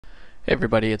Hey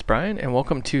everybody, it's Brian, and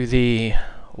welcome to the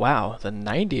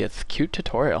 90th Qt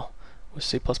tutorial with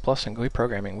C++ and GUI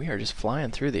programming. We are just flying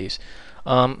through these.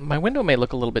 My window may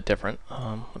look a little bit different.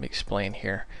 Let me explain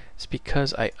here. It's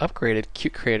because I upgraded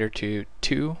Qt Creator to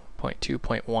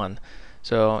 2.2.1.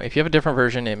 So if you have a different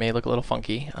version, it may look a little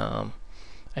funky.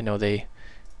 I know they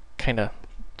kind of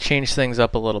changed things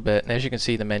up a little bit, and as you can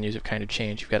see, the menus have kind of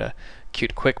changed. You've got a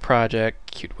Qt Quick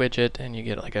project, Qt Widget, and you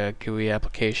get like a GUI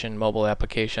application, mobile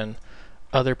application,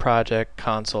 other project,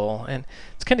 console, and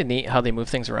it's kind of neat how they move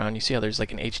things around. You see how there's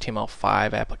like an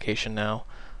HTML5 application now,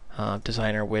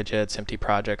 designer, widgets, empty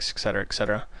projects, etc.,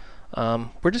 etc.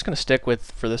 We're just going to stick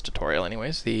with, for this tutorial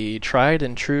anyways, the tried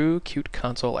and true Qt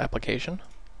console application.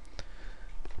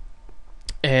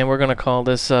 And we're going to call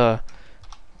this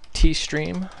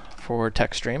TStream for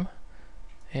text stream.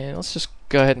 And let's just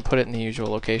go ahead and put it in the usual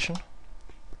location.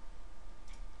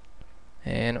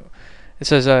 And it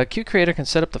says Qt Creator can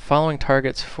set up the following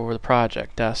targets for the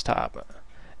project desktop.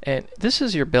 And this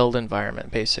is your build environment,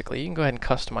 basically. You can go ahead and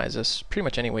customize this pretty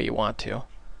much any way you want to.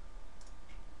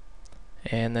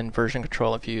 And then version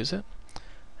control if you use it.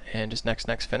 And just next,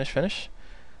 finish.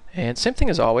 And same thing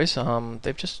as always.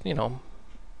 They've just,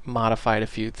 modified a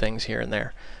few things here and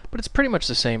there. But it's pretty much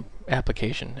the same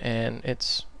application. And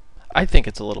I think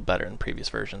it's a little better than previous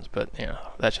versions, but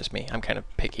that's just me. I'm kind of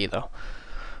picky though.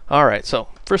 Alright, so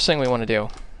first thing we want to do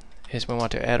is we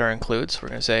want to add our includes. We're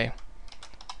going to say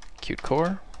Qt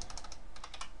core.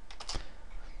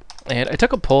 And I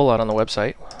took a poll out on the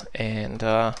website, and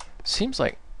seems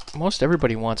like most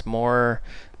everybody wants more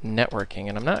networking,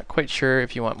 and I'm not quite sure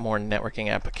if you want more networking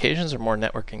applications or more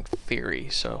networking theory.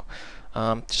 So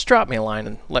just drop me a line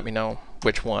and let me know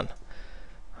which one.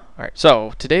 Alright,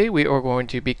 so today we are going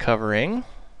to be covering,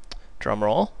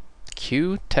 drumroll,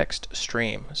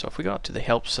 QTextStream. So if we go out to the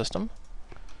help system,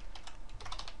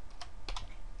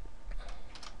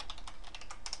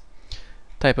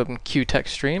 type up in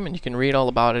QTextStream, and you can read all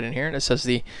about it in here. And it says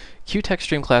the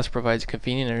QTextStream class provides a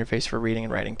convenient interface for reading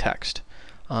and writing text.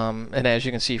 And as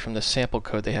you can see from the sample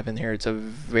code they have in here, it's a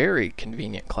very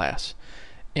convenient class.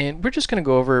 And we're just going to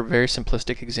go over a very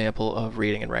simplistic example of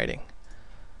reading and writing.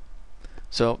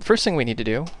 So the first thing we need to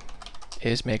do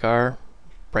is make our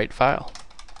write file,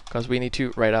 because we need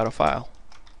to write out a file.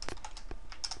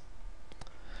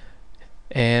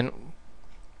 And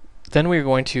then we're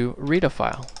going to read a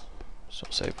file. So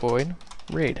we'll say void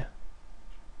read.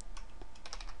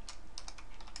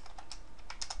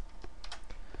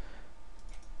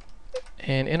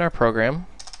 And in our program,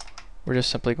 we're just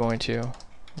simply going to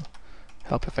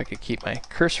help if I could keep my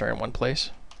cursor in one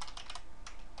place.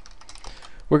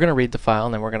 We're going to read the file,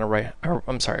 and then we're going to write, we're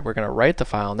going to write the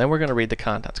file, and then we're going to read the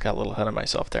contents. Got a little ahead of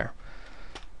myself there.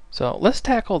 So let's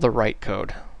tackle the write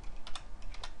code.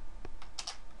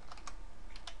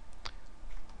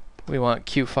 We want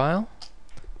QFile,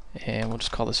 and we'll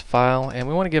just call this file, and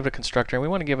we want to give it a constructor, and we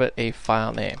want to give it a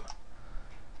file name.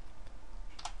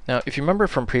 Now, if you remember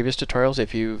from previous tutorials,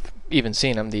 if you've even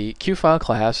seen them, the QFile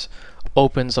class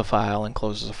opens a file and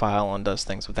closes a file and does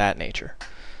things of that nature.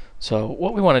 So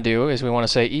what we want to do is we want to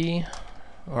say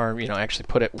or actually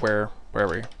put it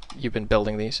wherever you've been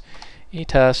building these,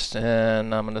 test,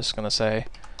 and I'm just going to say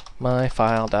my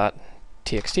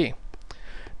file.txt.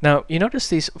 Now you notice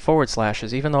these forward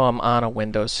slashes even though I'm on a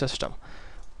Windows system.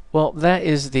 Well, that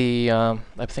is the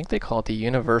I think they call it the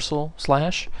universal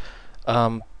slash.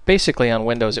 Basically on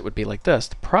Windows it would be like this.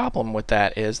 The problem with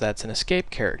that is that's an escape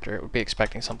character. It would be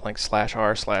expecting something like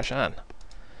 /r/n.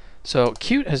 So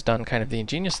Qt has done kind of the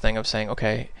ingenious thing of saying,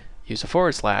 okay, use a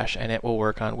forward slash and it will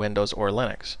work on Windows or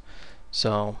Linux.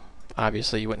 So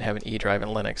obviously you wouldn't have an E drive in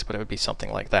Linux, but it would be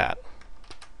something like that.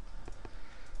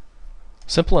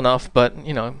 Simple enough, but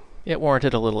it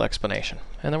warranted a little explanation.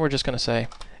 And then we're just going to say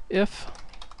if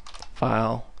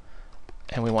file,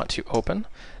 and we want to open.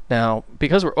 Now,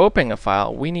 because we're opening a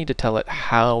file, we need to tell it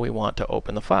how we want to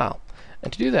open the file.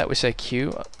 And to do that, we say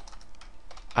QIODevice,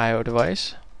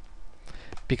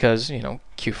 because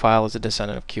QFile is a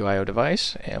descendant of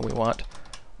QIODevice, and we want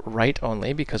write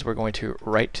only because we're going to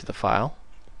write to the file.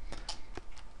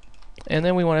 And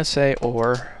then we want to say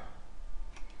or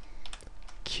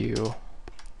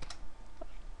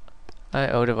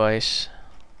QIODevice,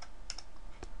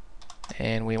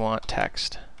 and we want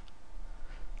text.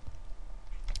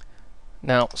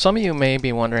 Now, some of you may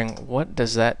be wondering, what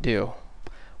does that do?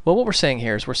 Well, what we're saying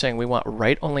here is we're saying we want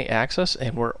write-only access,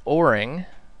 and we're ORing,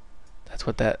 that's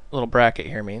what that little bracket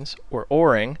here means, we're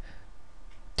ORing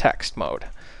text mode.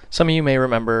 Some of you may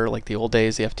remember, like the old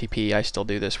days, the FTP, I still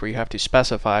do this, where you have to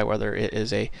specify whether it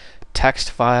is a text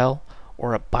file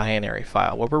or a binary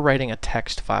file, where we're writing a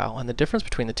text file. And the difference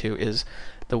between the two is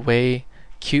the way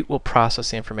Qt will process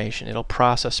the information. It'll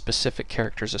process specific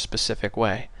characters a specific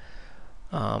way.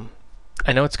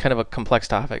 I know it's kind of a complex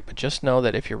topic, but just know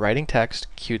that if you're writing text,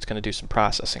 Qt's going to do some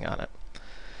processing on it.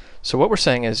 So what we're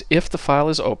saying is, if the file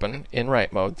is open in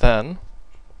write mode, then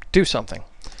do something.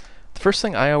 The first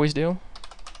thing I always do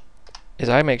is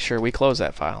I make sure we close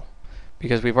that file,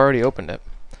 because we've already opened it.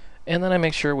 And then I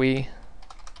make sure we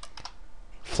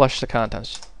flush the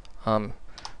contents.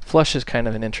 Flush is kind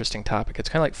of an interesting topic. It's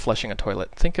kind of like flushing a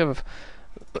toilet. Think of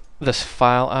this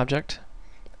file object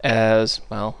as,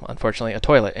 well, unfortunately, a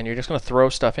toilet, and you're just going to throw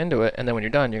stuff into it, and then when you're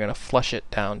done, you're going to flush it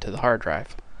down to the hard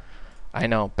drive. I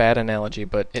know, bad analogy,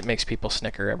 but it makes people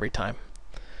snicker every time.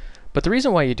 But the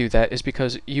reason why you do that is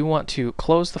because you want to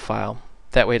close the file,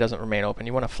 that way it doesn't remain open.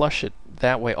 You want to flush it,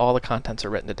 that way all the contents are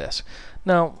written to disk.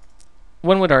 Now,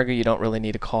 one would argue you don't really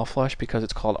need a call flush because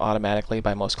it's called automatically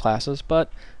by most classes,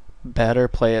 but better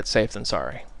play it safe than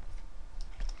sorry.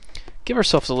 Give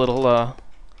ourselves a little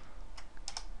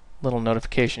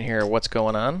notification here of what's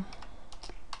going on.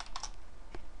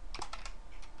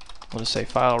 We'll just say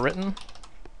file written.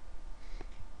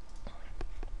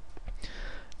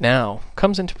 Now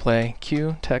comes into play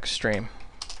QTextStream.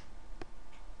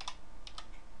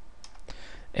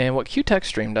 And what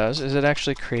QTextStream does is it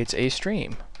actually creates a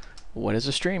stream. What is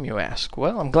a stream, you ask?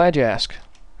 Well, I'm glad you ask.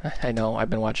 I know, I've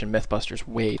been watching Mythbusters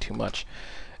way too much.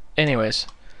 Anyways,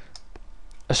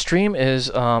 a stream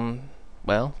is,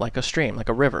 well, like a stream, like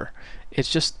a river.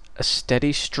 It's just a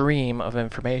steady stream of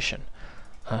information.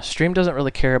 A stream doesn't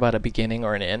really care about a beginning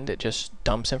or an end. It just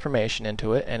dumps information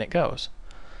into it and it goes.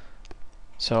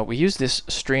 So we use this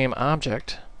stream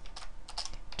object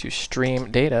to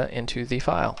stream data into the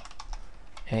file.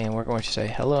 And we're going to say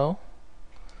hello,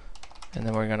 and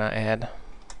then we're going to add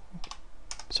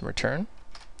some return.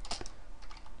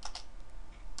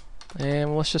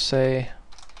 And let's just say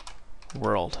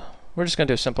world. We're just going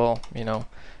to do a simple,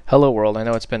 hello world. I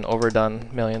know it's been overdone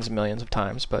millions and millions of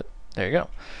times, but there you go.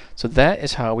 So that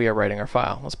is how we are writing our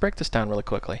file. Let's break this down really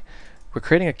quickly. We're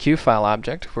creating a QFile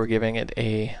object. We're giving it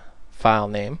a file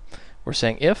name. We're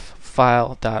saying if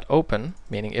file.open,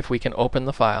 meaning if we can open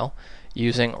the file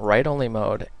using write-only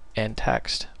mode and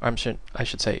text, or I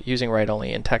should say using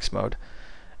write-only in text mode,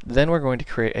 then we're going to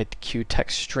create a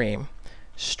QTextStream,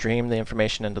 stream the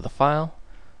information into the file,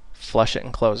 flush it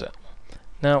and close it.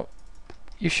 Now,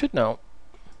 you should know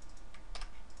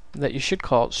that you should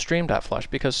call it stream.flush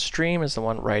because stream is the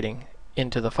one writing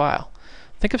into the file.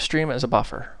 Think of stream as a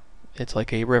buffer. It's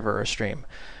like a river or a stream.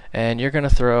 And you're going to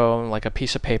throw like a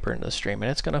piece of paper into the stream and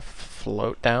it's going to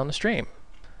float down the stream.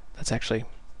 That's actually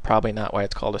probably not why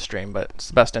it's called a stream, but it's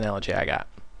the best analogy I got.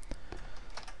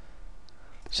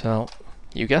 So,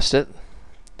 you guessed it,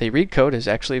 the read code is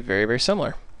actually very, very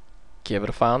similar. Give it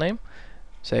a file name,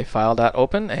 say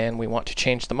file.open, and we want to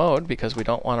change the mode because we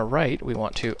don't want to write, we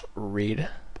want to read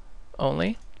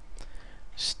only.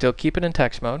 Still keep it in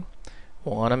text mode.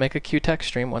 We'll want to make a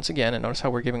QTextStream once again, and notice how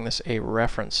we're giving this a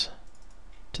reference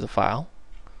to the file.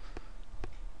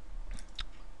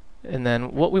 And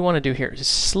then what we want to do here is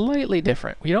slightly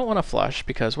different. We don't want to flush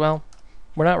because, well,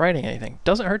 we're not writing anything.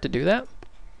 Doesn't hurt to do that,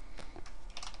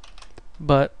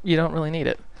 but you don't really need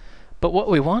it. But what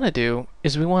we want to do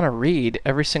is we want to read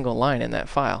every single line in that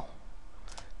file.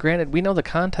 Granted, we know the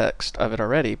context of it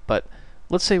already, but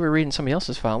let's say we're reading somebody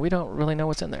else's file and we don't really know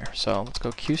what's in there. So let's go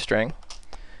QString,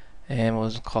 and we'll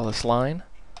just call this line.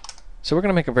 So we're going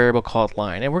to make a variable called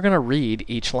line, and we're going to read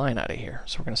each line out of here.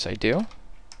 So we're going to say do.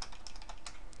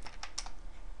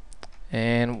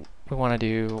 And we want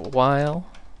to do while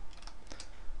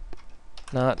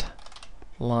not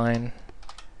line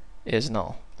is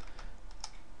null.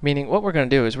 Meaning what we're going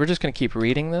to do is we're just going to keep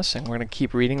reading this, and we're going to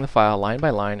keep reading the file line by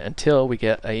line until we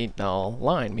get a null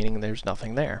line, meaning there's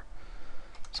nothing there.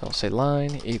 So I'll say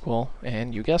line equal,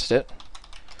 and you guessed it,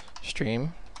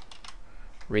 stream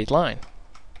read line.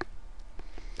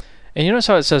 And you notice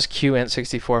how it says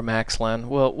qint64 max len?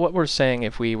 Well, what we're saying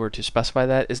if we were to specify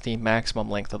that is the maximum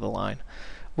length of the line.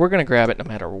 We're going to grab it no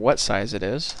matter what size it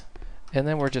is, and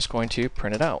then we're just going to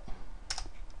print it out.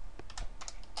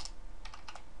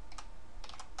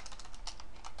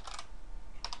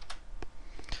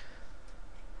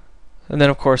 And then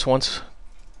of course once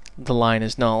the line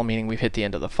is null, meaning we've hit the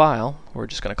end of the file, we're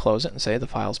just going to close it and say the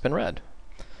file's been read.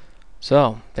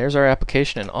 So there's our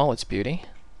application in all its beauty.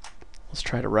 Let's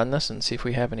try to run this and see if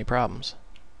we have any problems.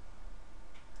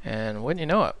 And wouldn't you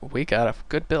know it, we got a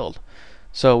good build.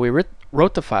 So we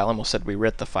wrote the file, almost said we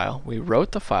writ the file. We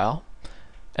wrote the file,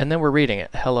 and then we're reading it.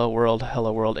 Hello world,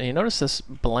 and you notice this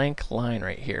blank line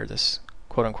right here, this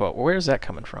quote unquote. Where is that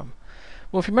coming from?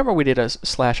 Well, if you remember, we did a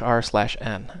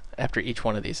 /r/n after each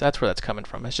one of these. That's where that's coming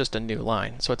from. It's just a new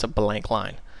line, so it's a blank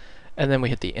line. And then we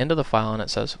hit the end of the file and it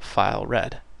says file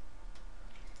read.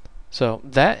 So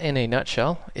that, in a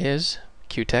nutshell, is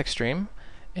QTextStream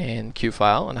and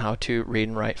QFile and how to read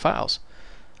and write files.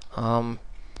 I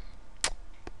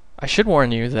should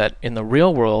warn you that in the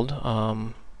real world,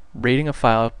 reading a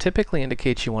file typically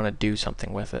indicates you want to do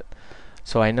something with it.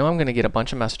 So I know I'm going to get a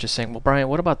bunch of messages saying, well, Brian,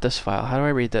 what about this file? How do I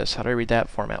read this? How do I read that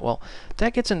format? Well,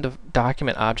 that gets into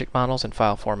document object models and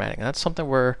file formatting. And that's something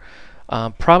we're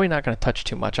probably not going to touch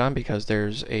too much on because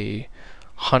there's a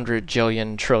 100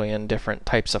 jillion trillion different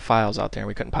types of files out there and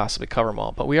we couldn't possibly cover them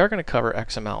all. But we are going to cover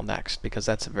XML next because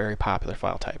that's a very popular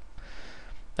file type.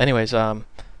 Anyways,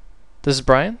 this is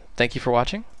Brian. Thank you for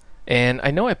watching. And I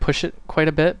know I push it quite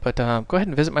a bit, but go ahead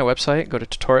and visit my website. Go to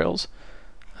tutorials,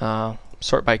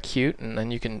 sort by Qt, and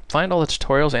then you can find all the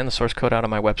tutorials and the source code out on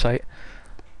my website.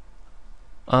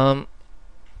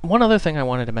 One other thing I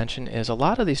wanted to mention is a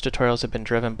lot of these tutorials have been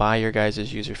driven by your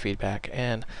guys' user feedback,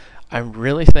 and I'm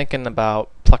really thinking about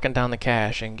plucking down the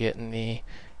cash and getting the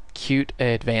Qt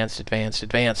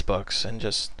advanced books and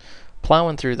just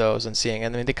plowing through those and seeing. I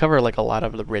mean, they cover like a lot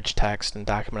of the rich text and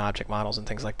document object models and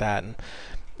things like that.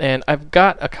 And I've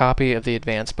got a copy of the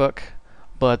advanced book,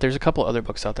 but there's a couple other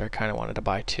books out there I kind of wanted to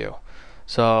buy too.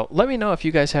 So let me know if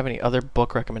you guys have any other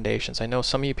book recommendations. I know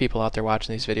some of you people out there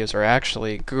watching these videos are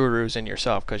actually gurus in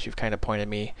yourself because you've kind of pointed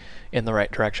me in the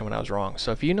right direction when I was wrong.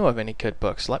 So if you know of any good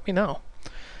books, let me know.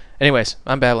 Anyways,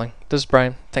 I'm babbling. This is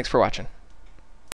Brian. Thanks for watching.